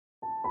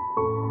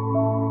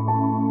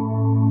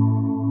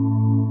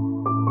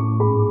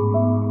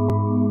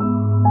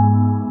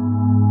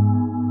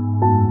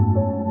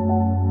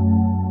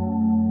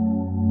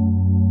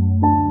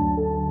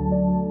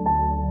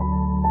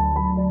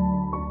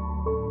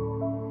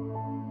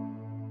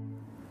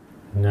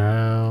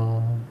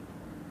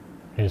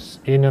this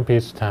inner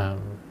peace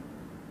time.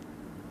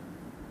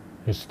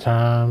 It's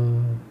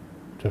time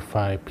to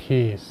find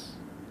peace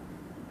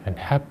and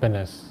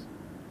happiness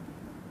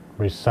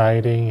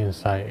residing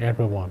inside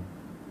everyone.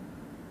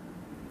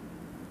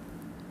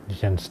 You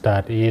can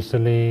start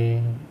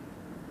easily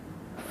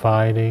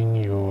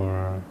finding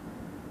your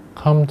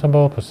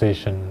comfortable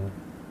position.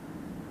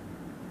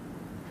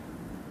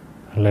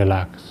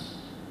 Relax.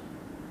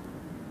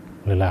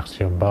 Relax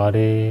your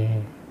body.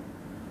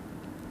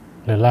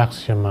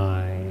 Relax your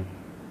mind.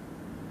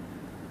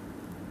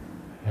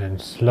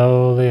 And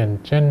slowly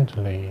and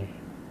gently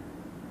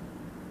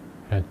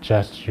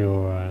adjust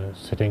your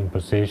sitting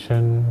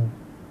position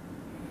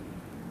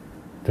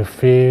to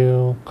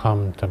feel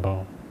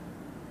comfortable.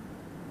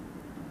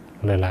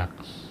 Relax.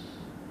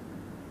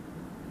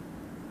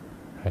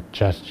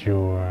 Adjust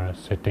your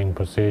sitting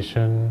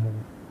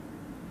position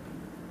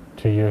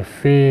till you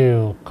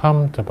feel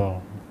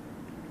comfortable.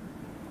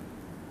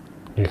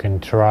 You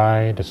can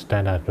try the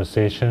standard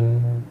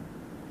position,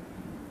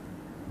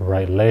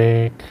 right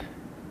leg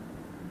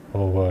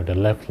over the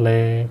left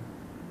leg,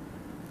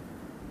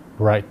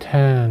 right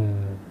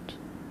hand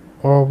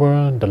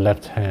over the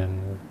left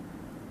hand,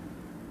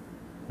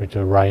 with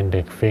your right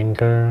index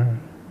finger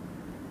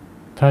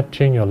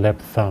touching your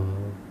left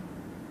thumb.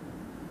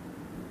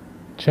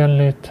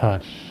 Gently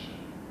touch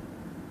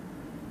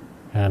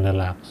and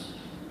relax.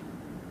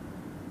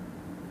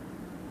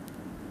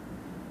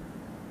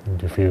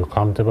 If you feel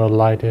comfortable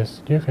like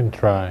this, you can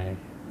try.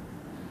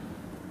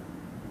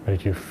 But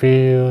if you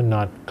feel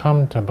not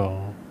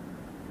comfortable,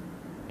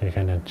 you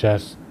can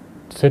adjust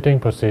sitting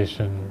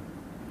position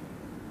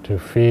to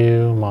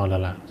feel more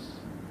relaxed.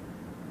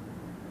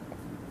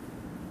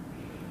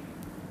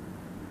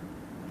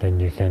 Then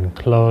you can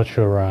close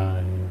your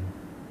eyes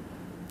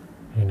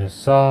in a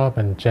soft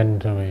and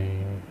gentle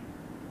way.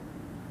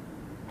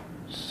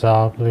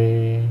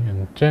 Softly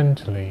and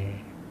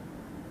gently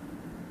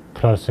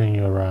closing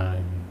your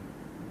eyes.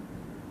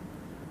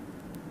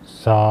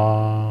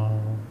 Soft,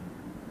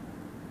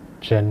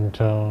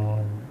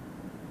 gentle,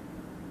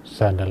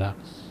 and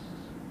relaxed.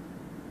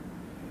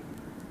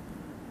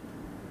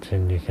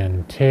 Then you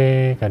can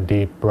take a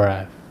deep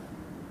breath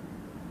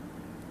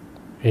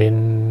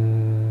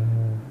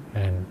in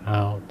and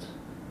out,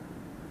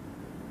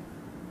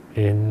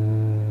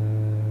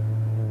 in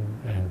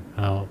and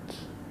out,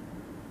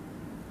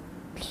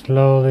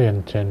 slowly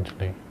and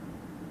gently.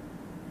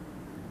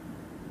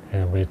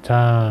 Every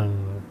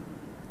time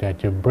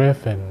that you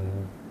breathe in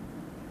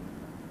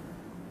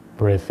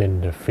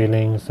the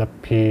feelings of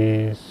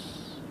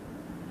peace,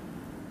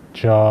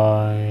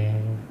 joy,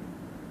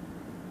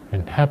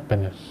 and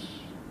happiness.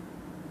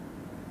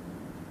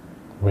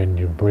 When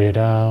you breathe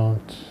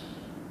out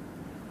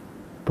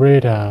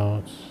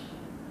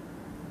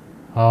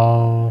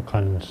all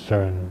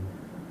concern,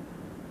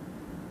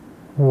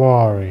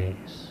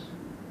 worries,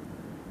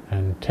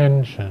 and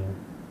tension.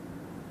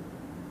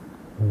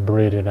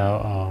 Breathe it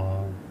out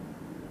all.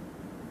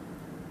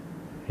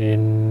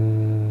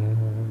 In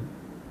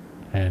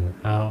and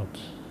out.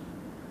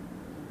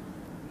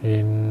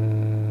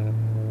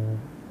 In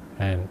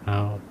and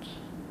out.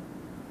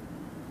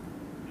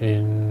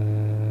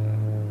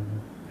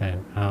 In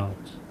and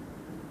out.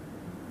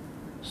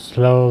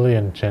 Slowly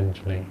and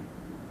gently.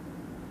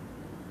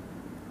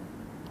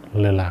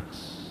 Relax.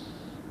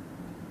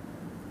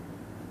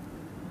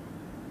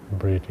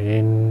 Breathe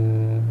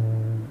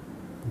in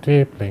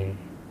deeply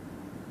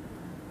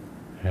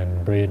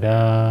and breathe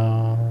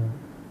out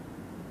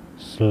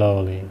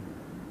slowly.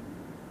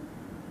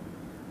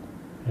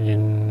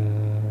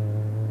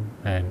 In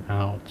and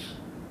out.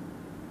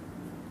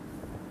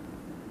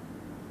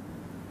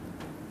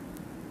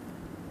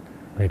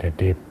 With a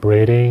deep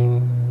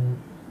breathing,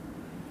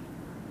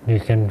 you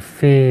can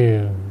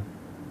feel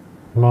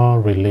more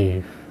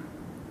relief.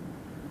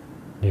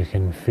 You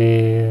can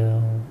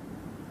feel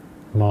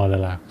more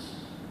relaxed.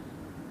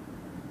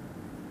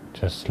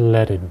 Just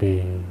let it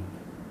be.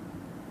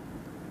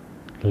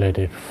 Let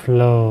it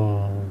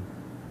flow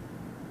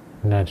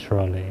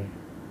naturally,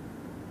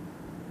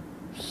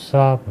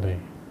 softly.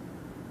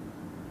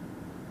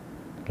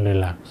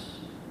 Relax.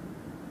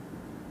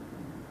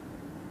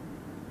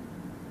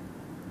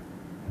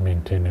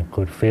 Maintain a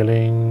good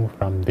feeling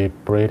from deep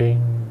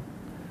breathing,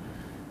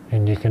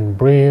 and you can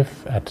breathe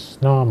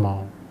as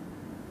normal.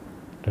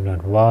 Do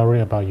not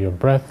worry about your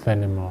breath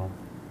anymore.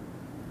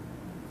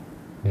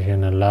 You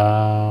can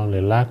allow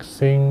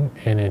relaxing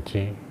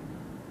energy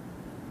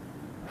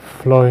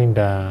flowing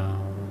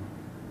down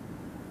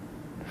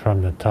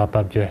from the top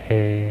of your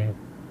head.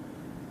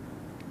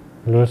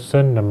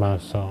 Loosen the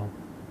muscle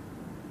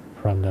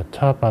from the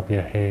top of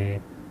your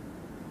head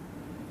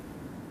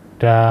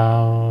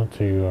down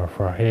to your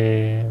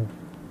forehead,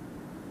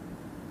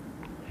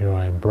 your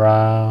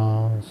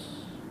eyebrows,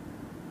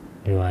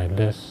 your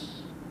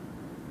eyelids.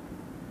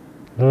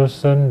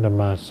 Loosen the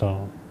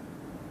muscle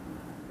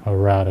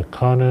around the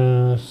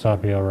corners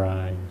of your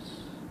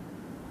eyes,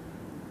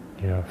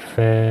 your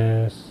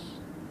face,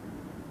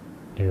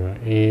 your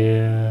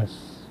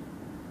ears,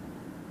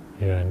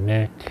 your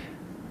neck,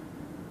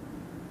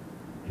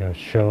 your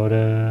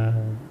shoulder,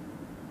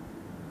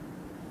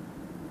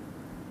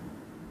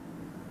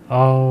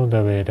 all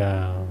the way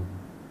down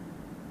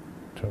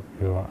to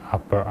your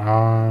upper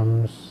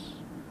arms,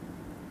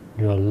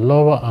 your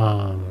lower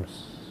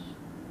arms,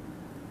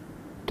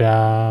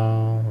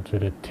 down to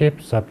the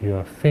tips of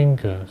your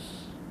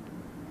fingers.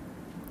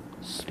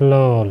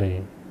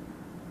 Slowly,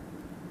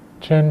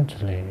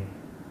 gently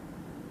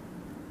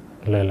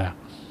relax,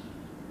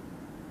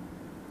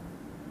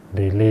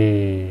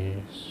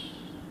 release,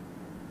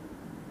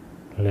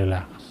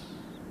 relax.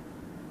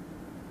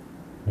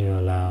 You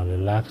allow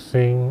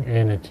relaxing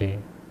energy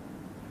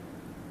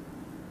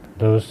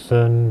to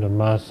loosen the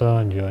muscle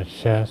in your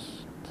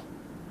chest,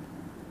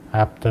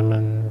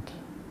 abdomen,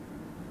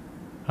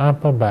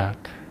 upper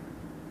back,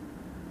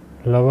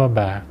 lower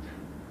back,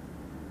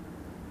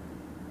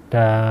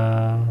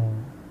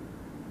 down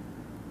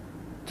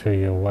to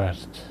your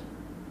waist,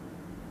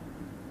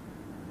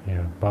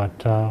 your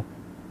buttock,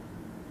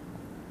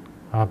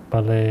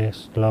 upper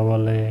legs, lower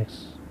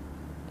legs,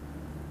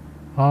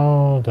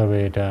 all the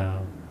way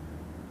down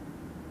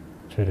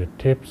to the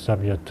tips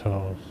of your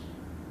toes.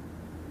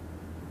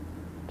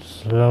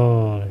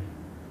 Slowly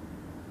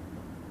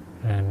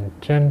and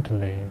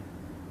gently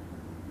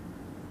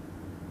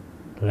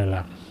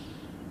relax.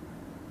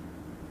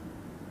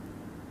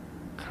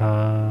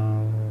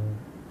 Calm,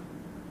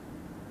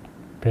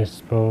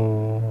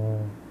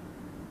 peaceful,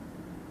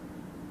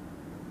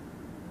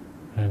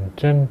 and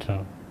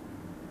gentle.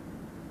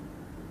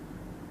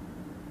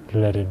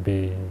 Let it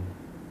be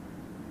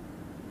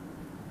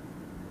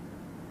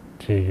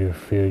till you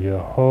feel your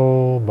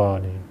whole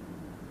body,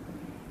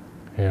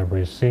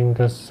 every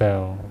single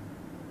cell,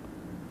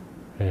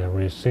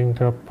 every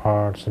single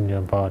part in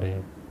your body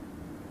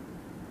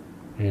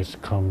is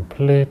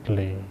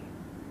completely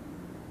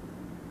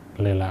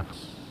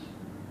relaxed.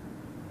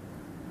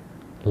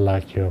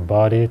 Like your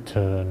body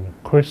turns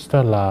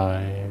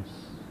crystallized,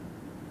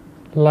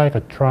 like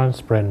a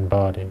transparent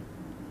body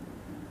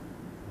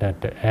that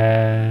the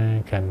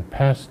air can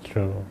pass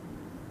through.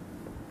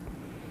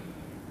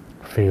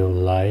 Feel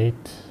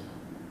light,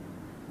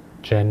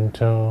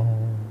 gentle,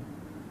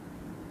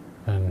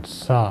 and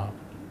soft.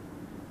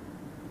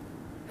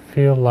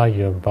 Feel like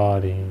your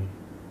body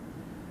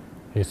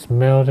is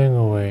melting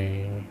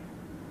away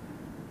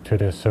to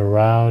the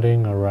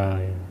surrounding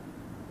around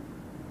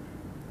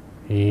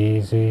you.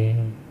 Easy,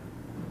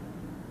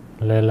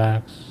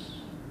 relax,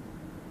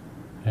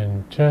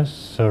 and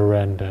just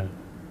surrender.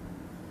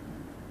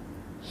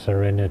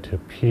 Surrender to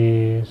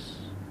peace,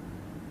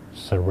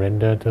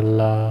 surrender to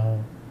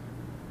love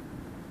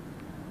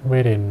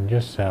within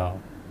yourself.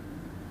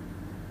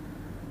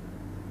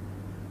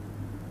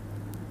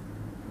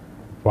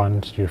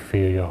 Once you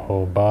feel your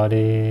whole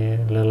body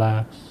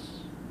relax,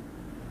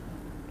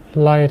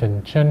 light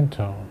and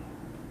gentle,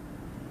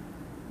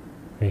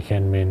 we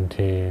can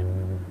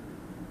maintain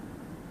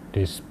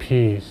this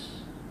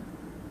peace,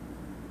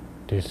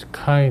 this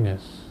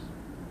kindness,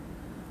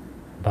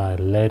 by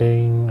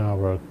letting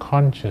our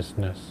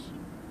consciousness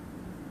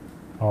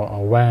or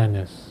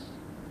awareness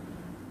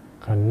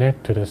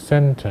connect to the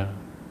center.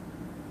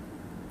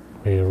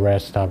 We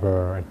rest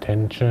our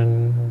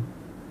attention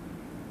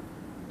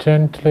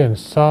gently and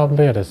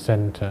softly at the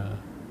center,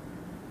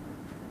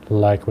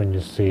 like when you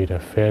see the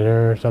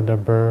feathers of the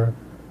bird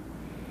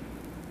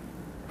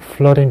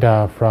floating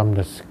down from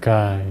the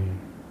sky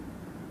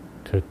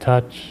to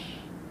touch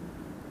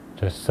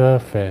the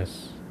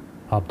surface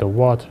of the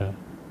water.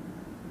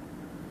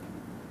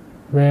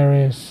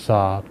 Very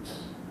soft,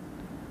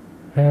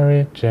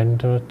 very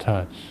gentle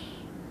touch.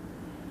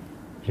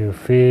 You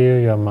feel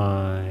your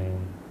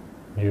mind,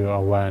 your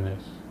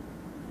awareness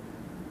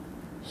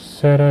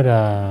settle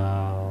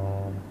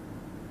down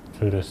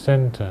to the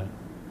center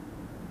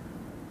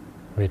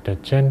with a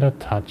gentle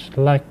touch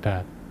like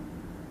that,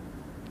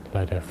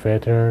 like the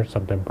feathers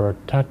of the bird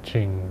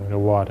touching the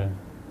water.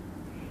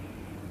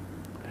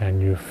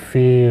 And you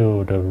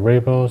feel the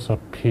ripples of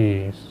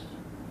peace,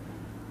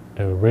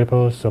 the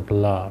ripples of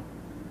love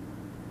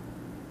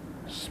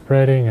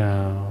spreading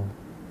out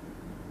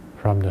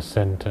from the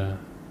center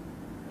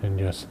in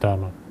your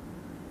stomach,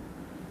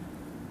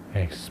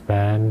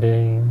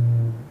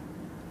 expanding,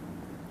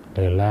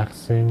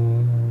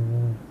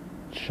 relaxing,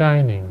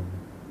 shining.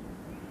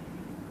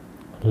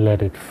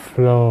 Let it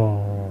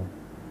flow,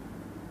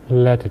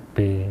 let it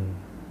be.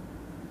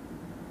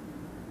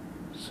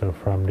 So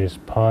from this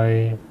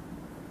point,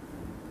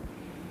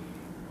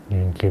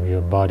 you keep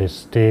your body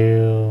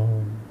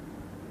still,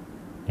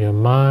 your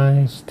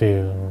mind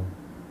still,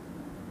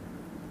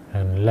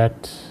 and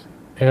let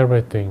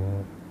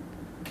everything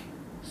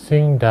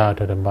sink down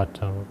to the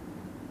bottom.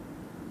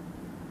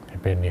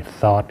 If any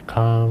thought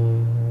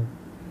come,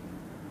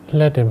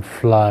 let them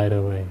fly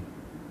away.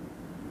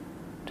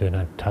 Do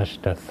not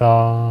touch the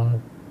thought,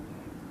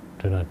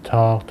 do not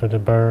talk to the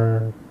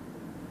bird,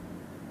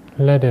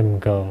 let them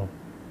go.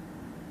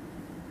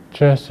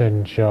 Just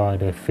enjoy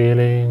the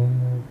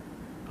feeling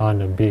on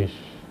the beach,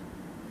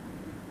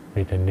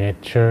 with the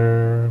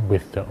nature,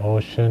 with the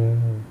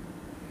ocean,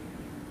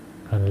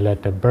 and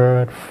let the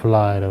bird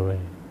fly away.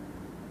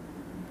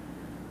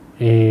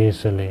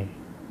 easily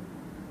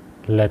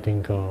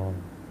letting go.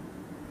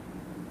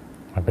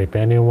 Or if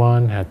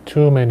anyone had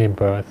too many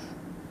births,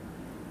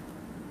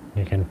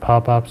 you can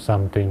pop up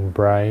something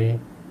bright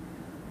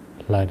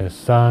like the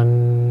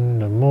sun,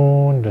 the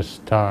moon, the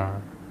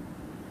star,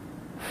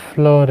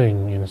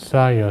 floating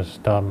inside your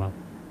stomach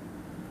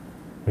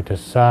with the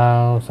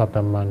sounds of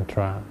the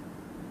mantra.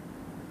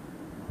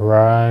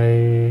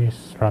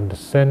 Rise from the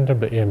center of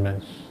the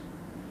image.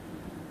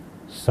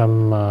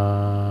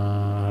 Sammarang,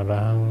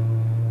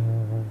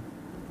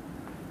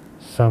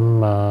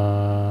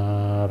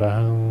 Sammarang,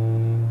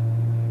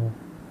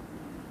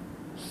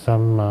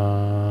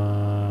 Sammarang.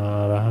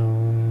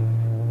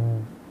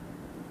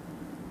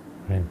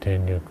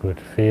 Maintain your good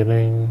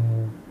feeling.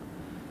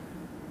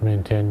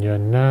 Maintain your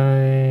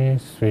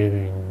nice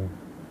feeling.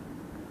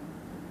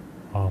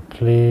 All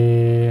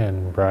clear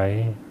and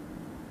bright.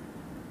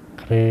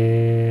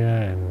 Clear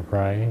and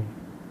bright.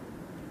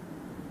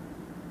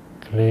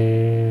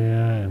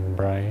 Clear and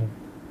bright.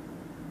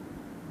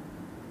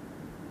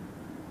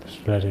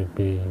 Just let it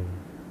be.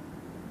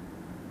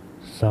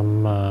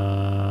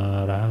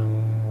 Sammarang,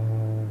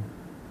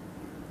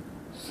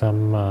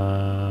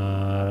 Sammarang,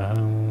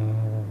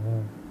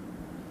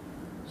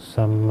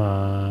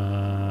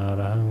 Sammarang.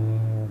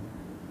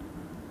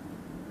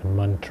 The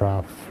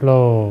mantra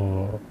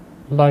flow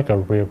like a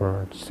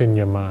river in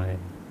your mind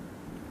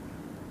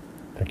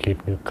to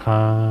keep you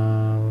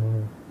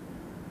calm,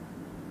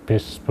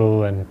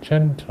 peaceful and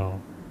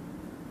gentle.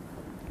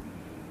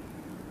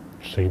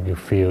 So if you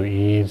feel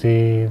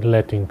easy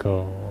letting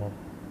go,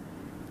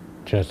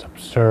 just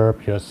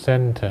observe your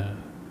center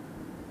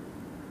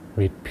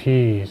with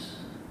peace,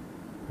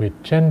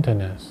 with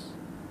gentleness,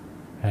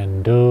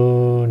 and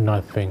do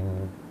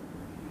nothing.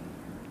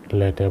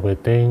 Let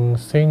everything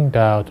sink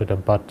down to the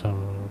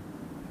bottom.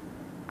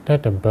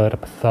 Let the bird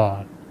of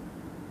thought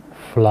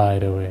fly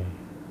away.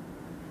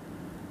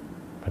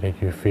 But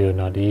if you feel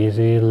not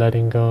easy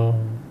letting go,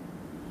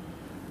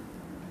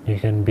 you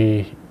can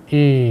be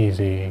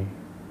easy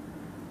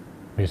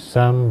with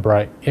some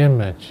bright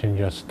image in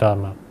your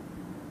stomach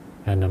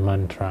and a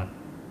mantra.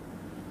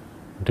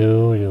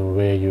 Do the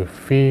way you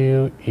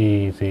feel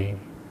easy.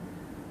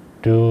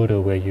 Do the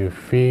way you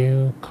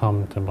feel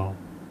comfortable.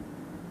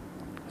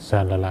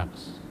 And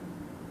relax.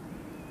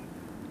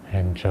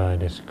 Enjoy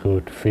this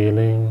good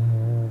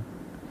feeling.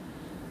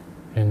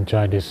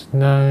 Enjoy this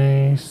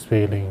nice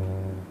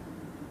feeling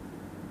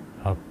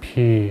of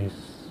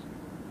peace,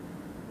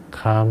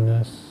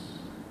 calmness,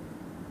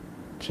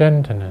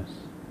 gentleness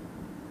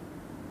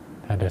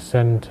at the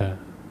center.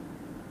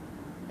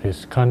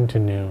 Please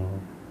continue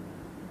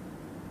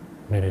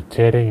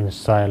meditating in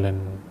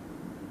silence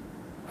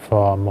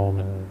for a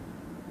moment.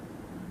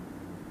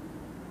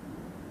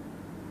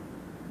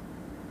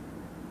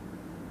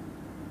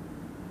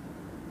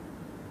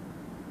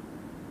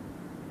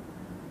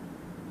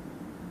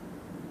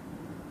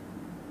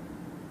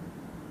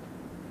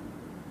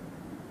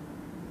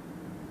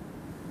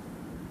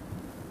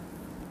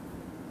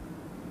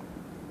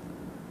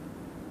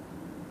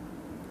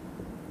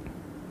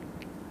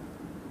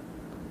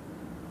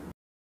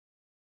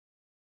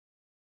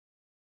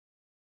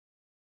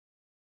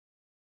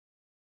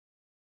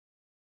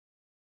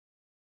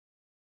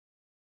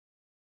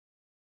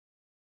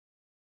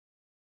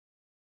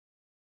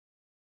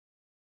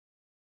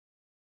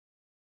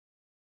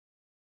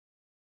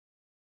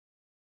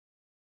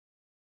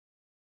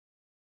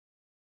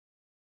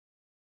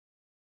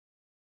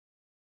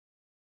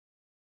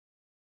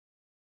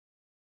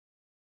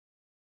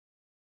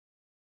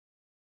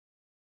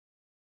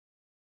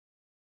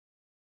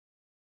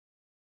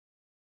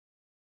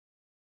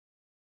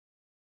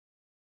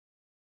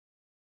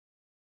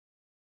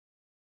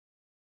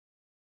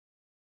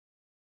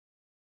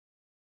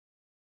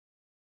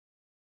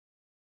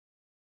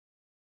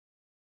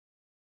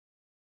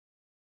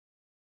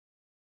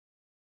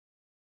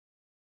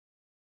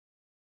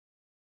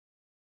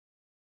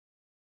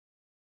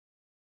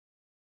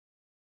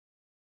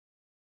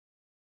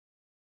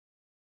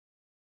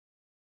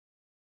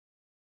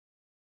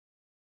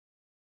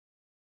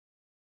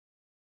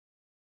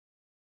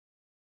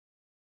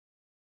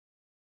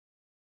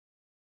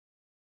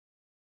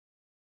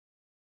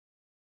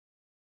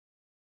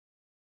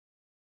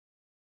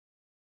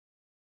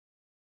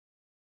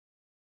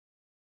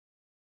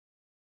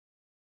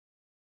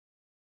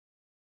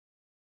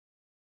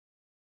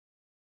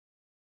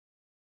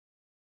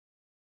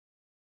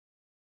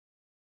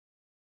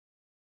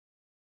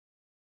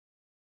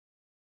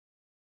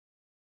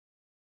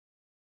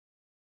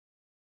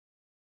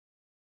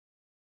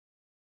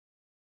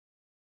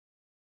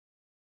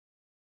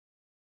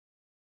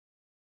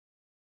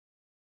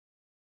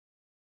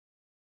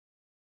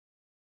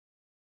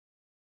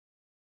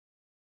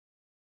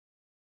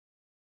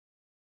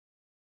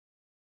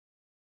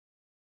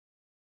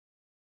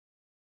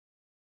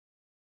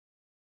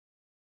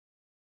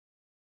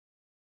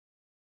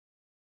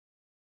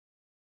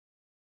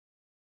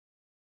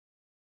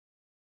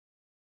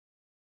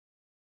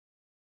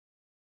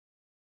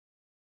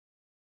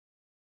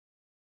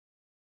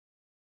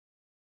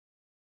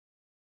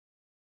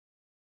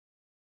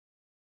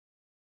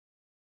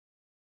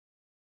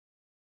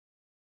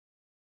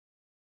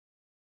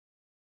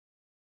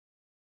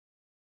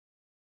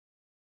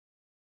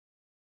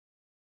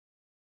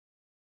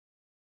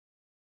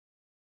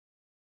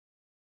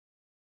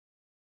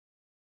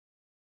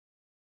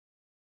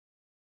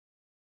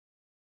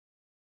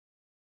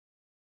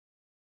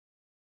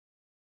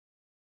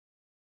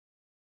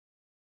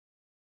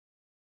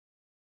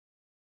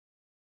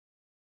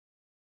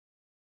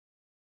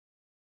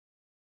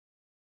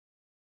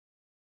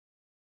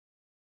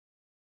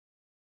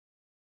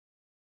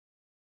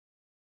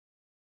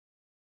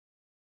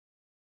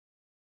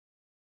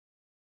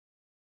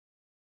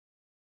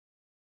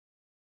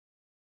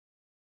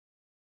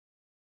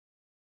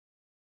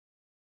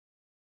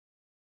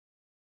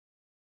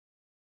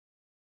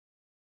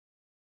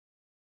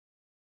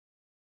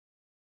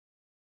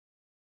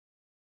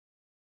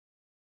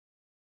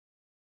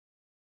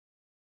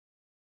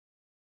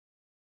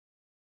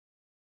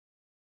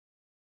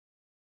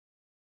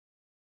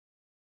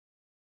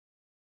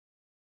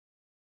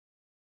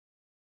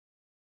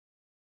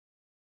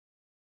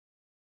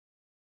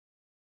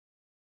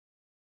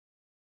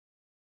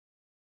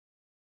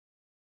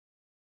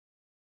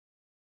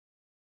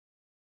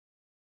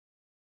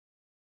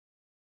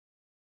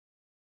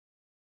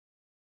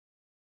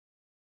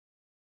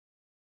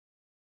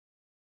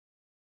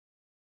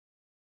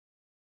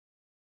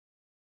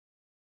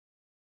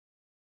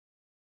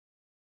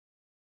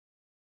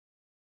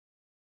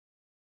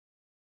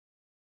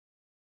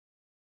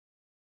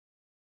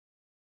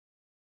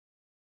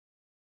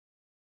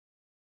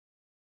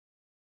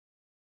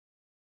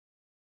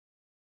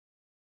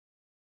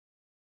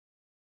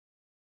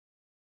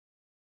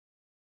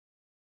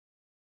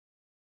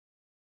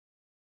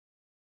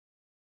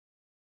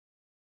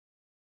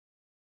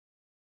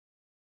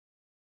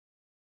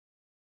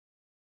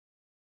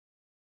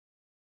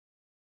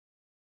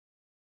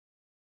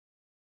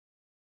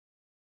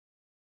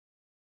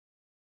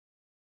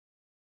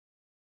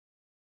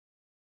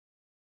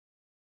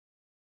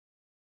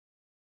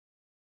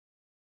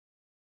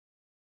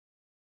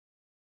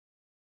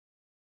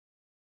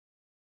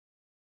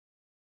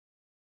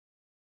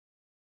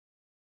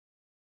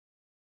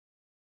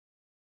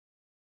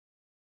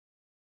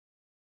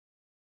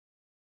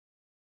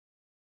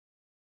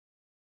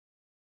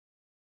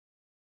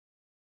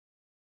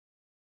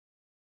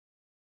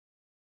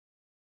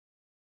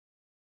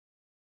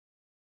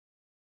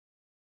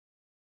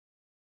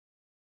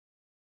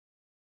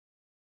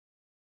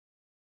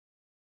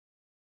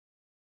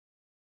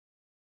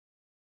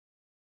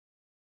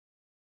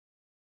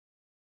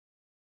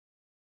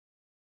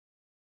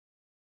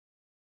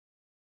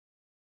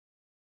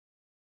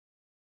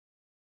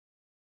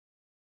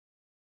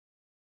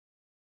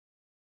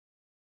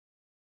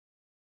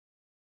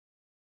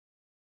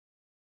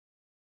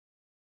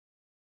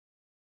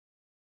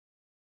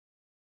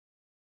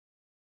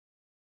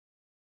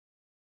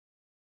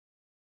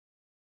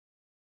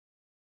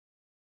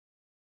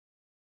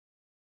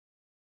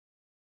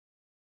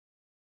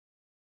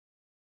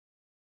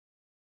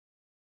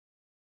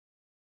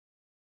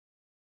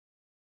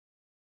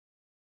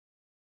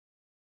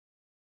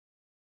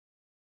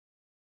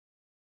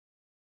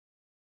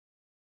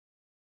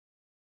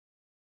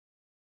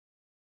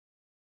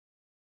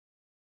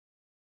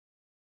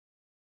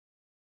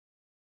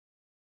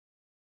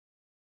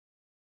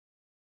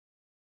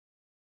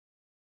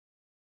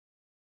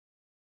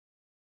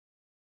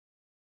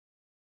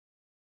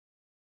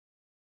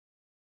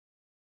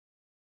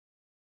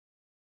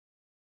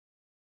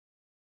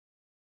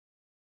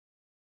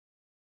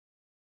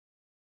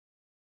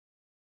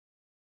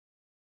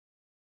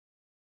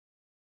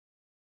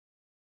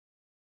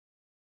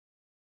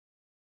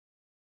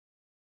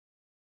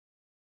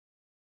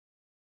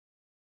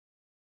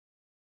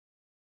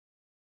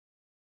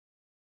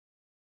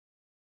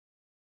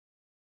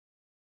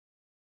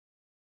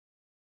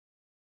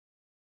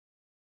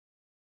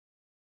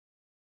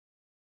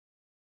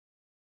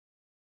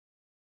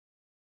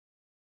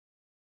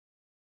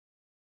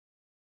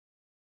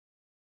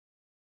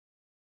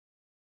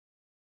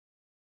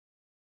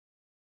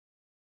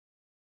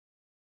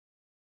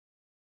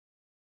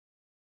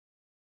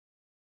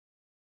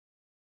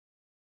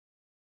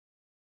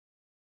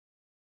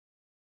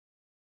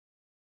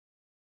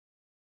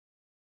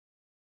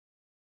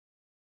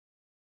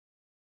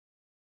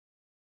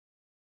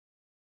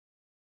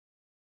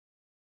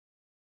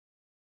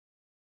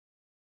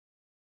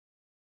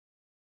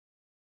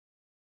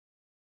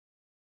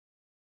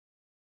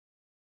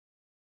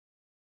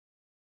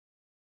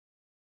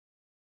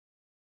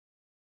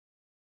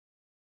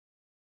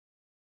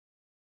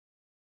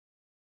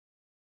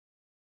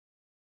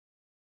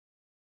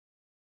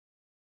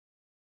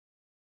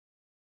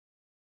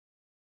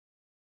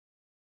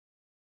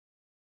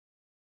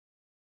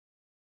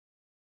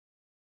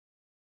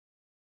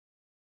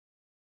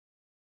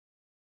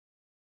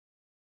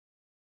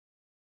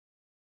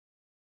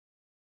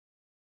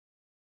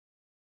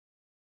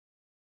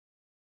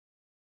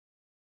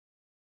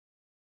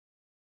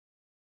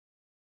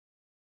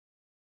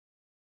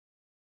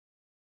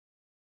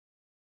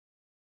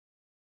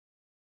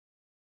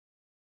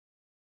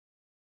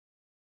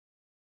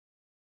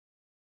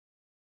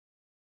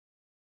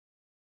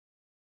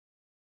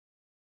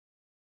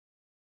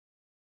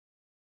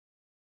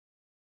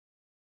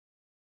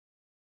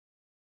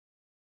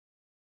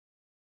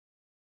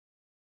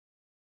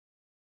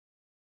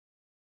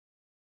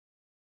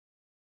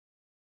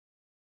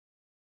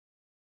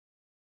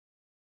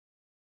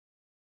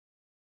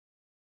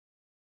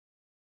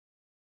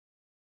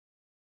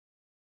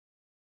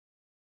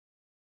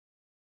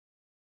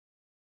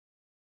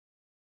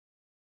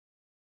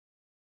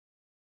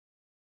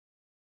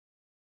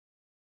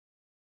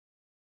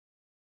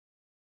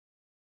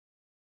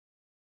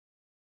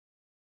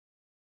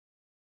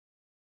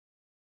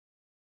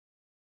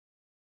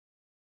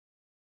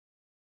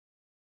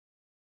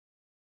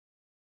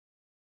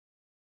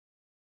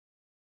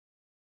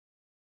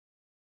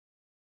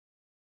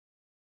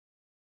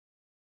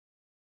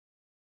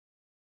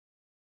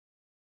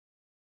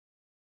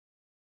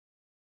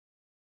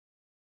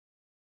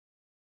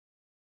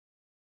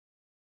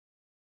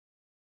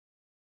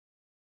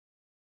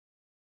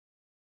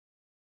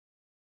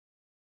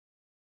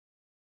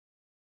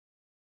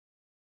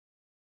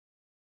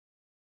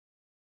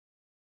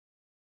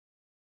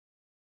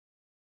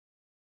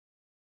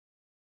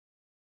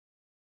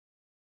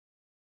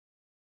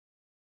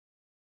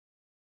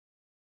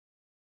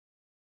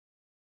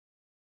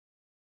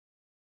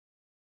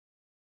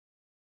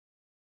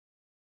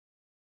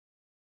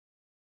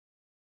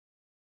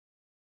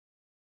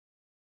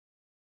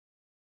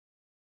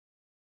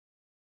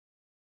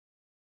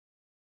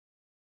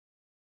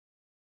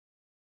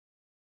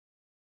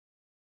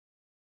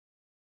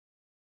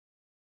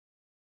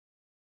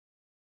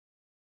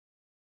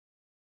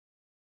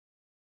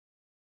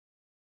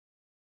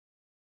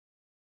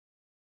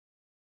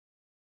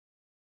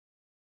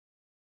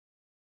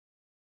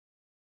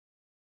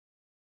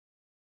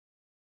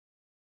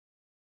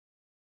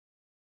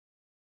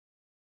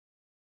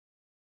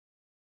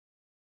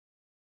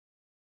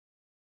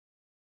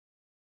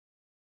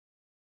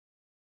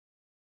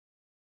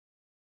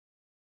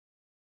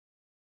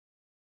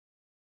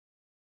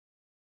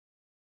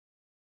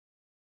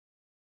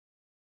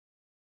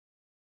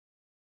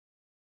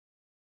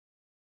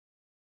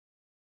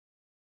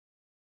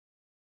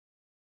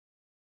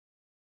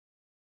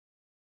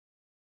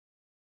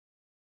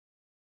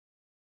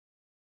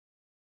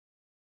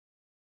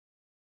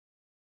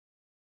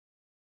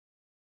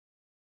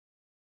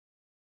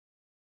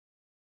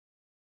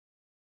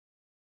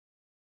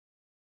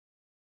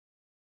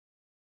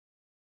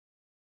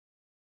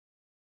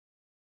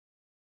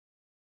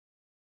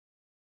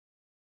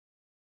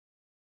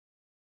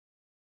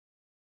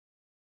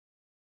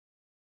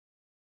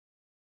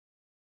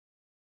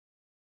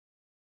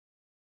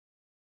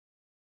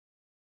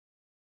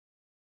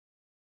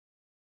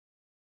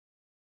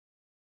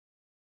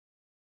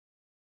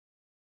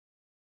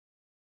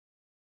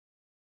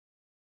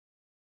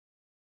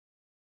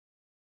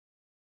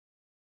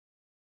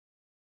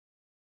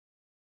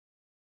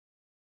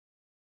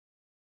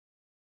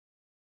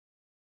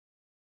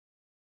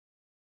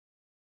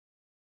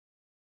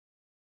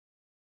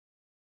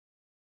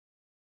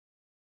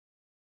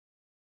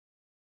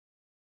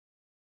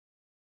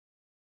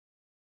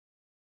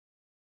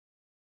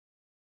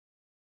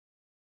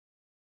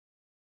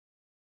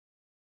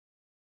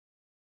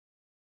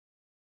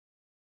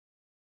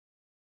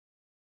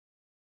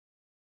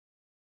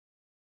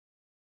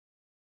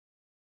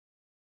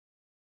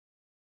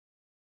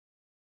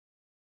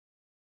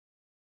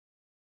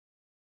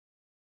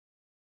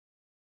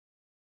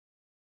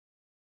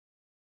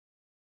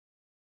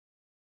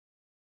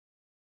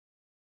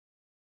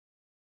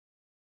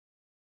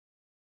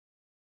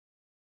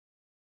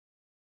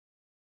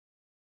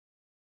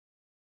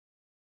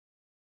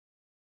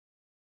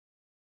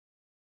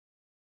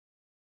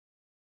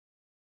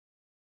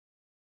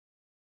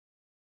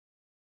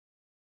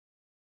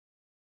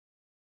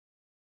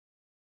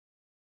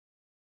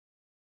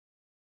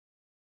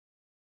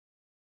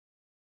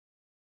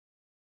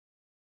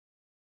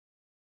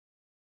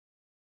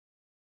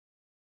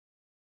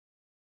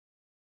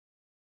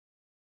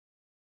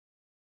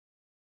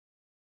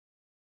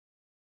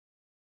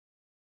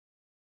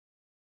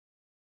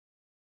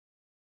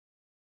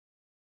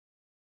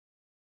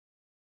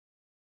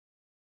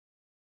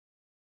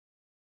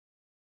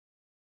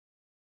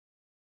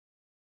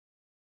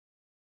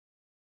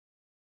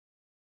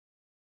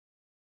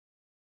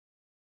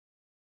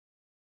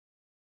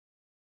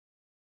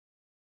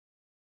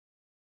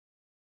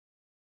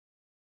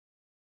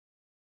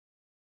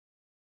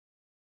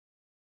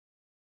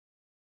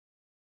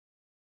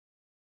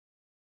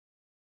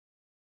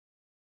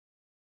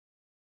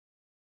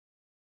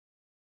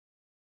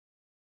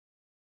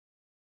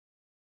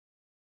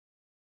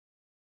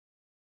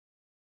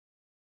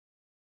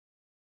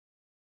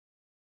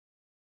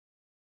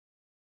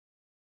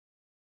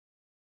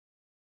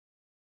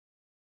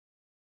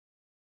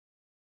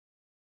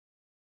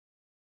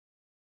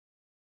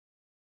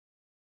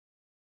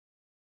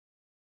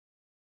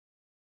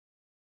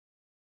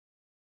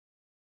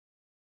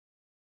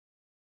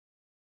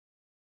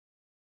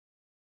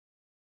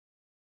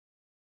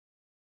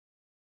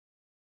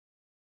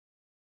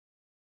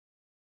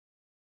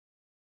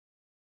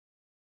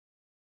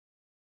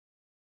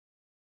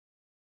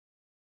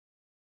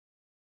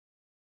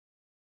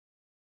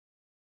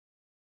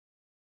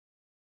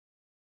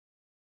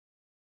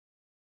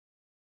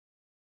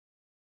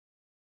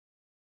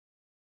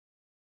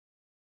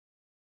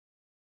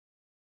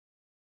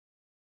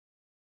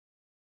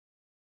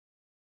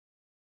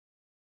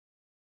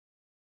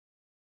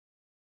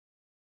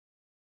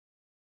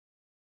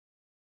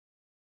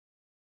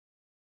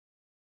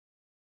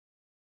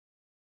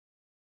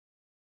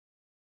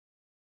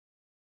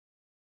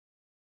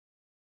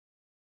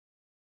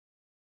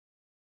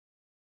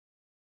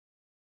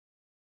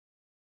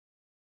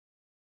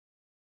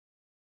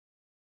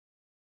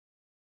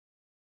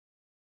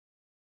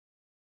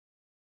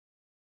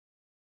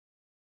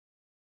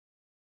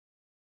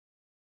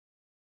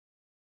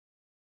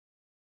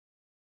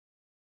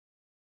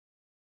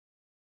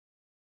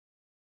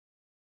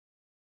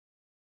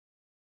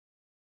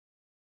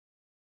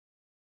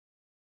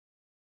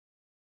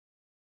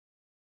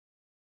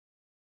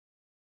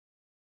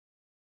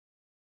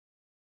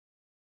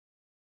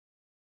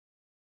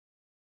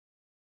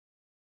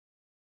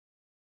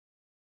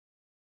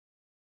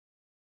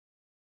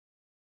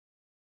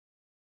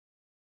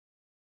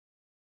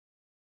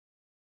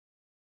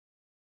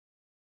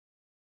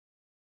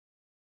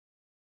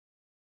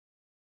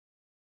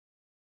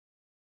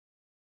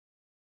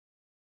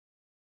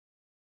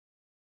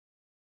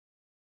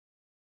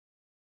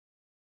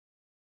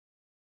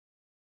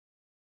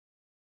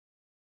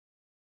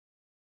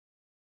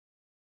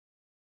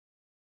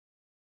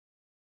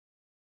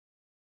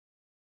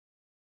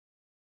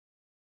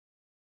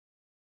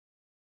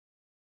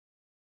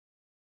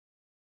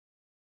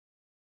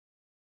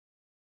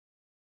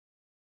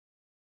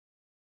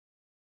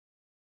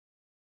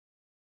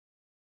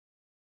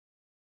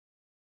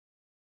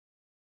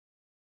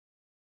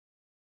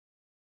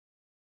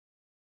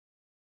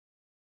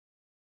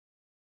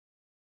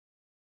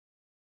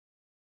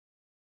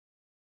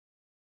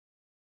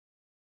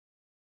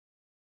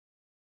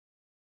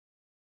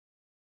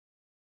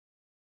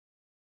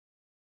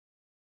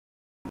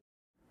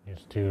 You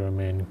still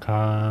remain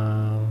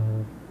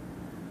calm,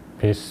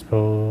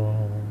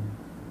 peaceful,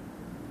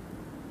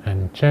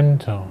 and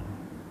gentle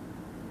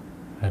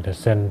at the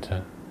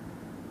center.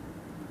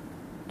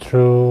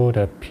 Through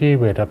the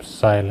period of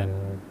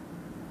silence,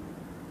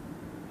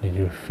 if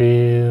you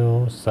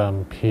feel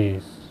some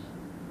peace,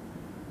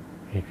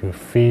 if you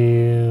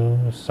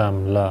feel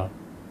some love,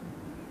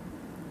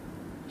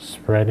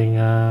 spreading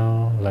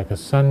out like a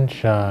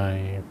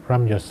sunshine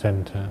from your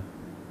center,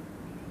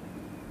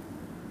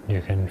 you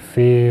can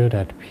feel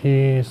that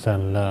peace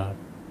and love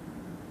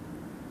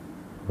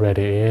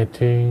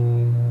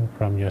radiating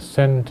from your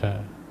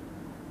center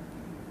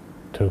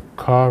to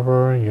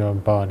cover your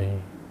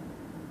body.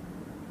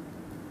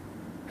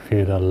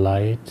 Feel the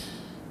light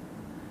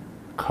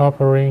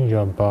covering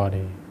your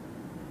body.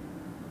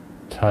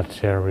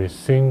 Touch every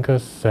single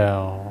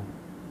cell,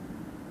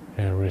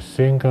 every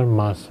single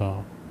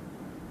muscle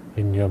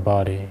in your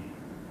body.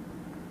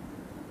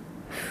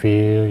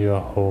 Feel your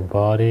whole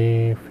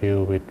body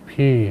filled with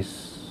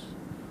peace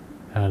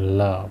and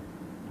love.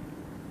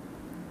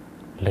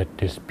 Let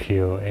this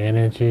pure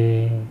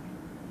energy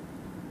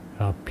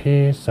of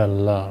peace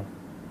and love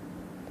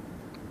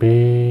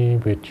be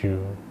with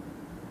you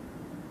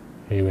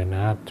even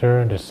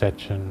after the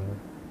session.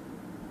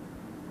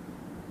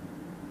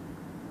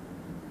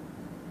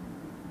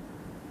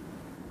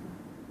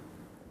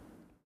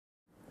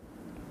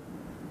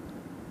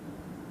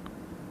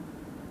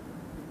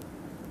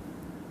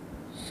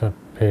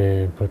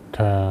 Sappe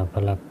Buddha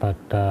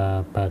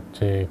Palapada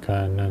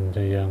Paceka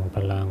Nanjayang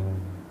Palang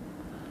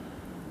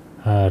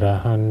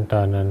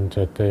Arahanta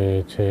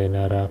Nanjate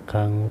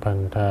Chenarakang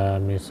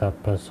Panta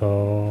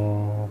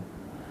Misappaso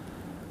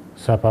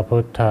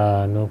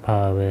Sappaputta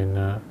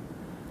Nupavena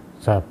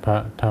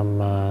Sappa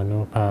Dhamma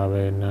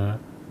Nupavena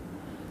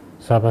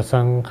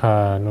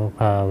Sappasangha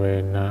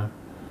Nupavena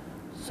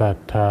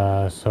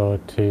Sattha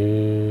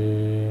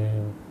Soti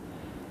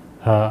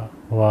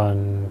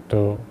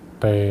Havantu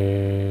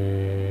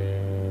Te.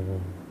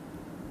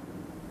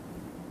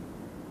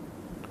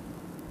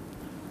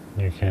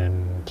 You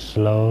can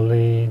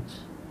slowly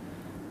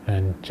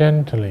and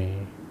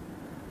gently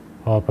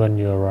open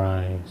your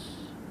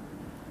eyes,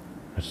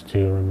 but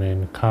still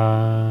remain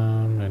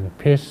calm and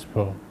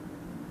peaceful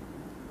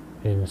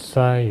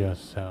inside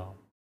yourself.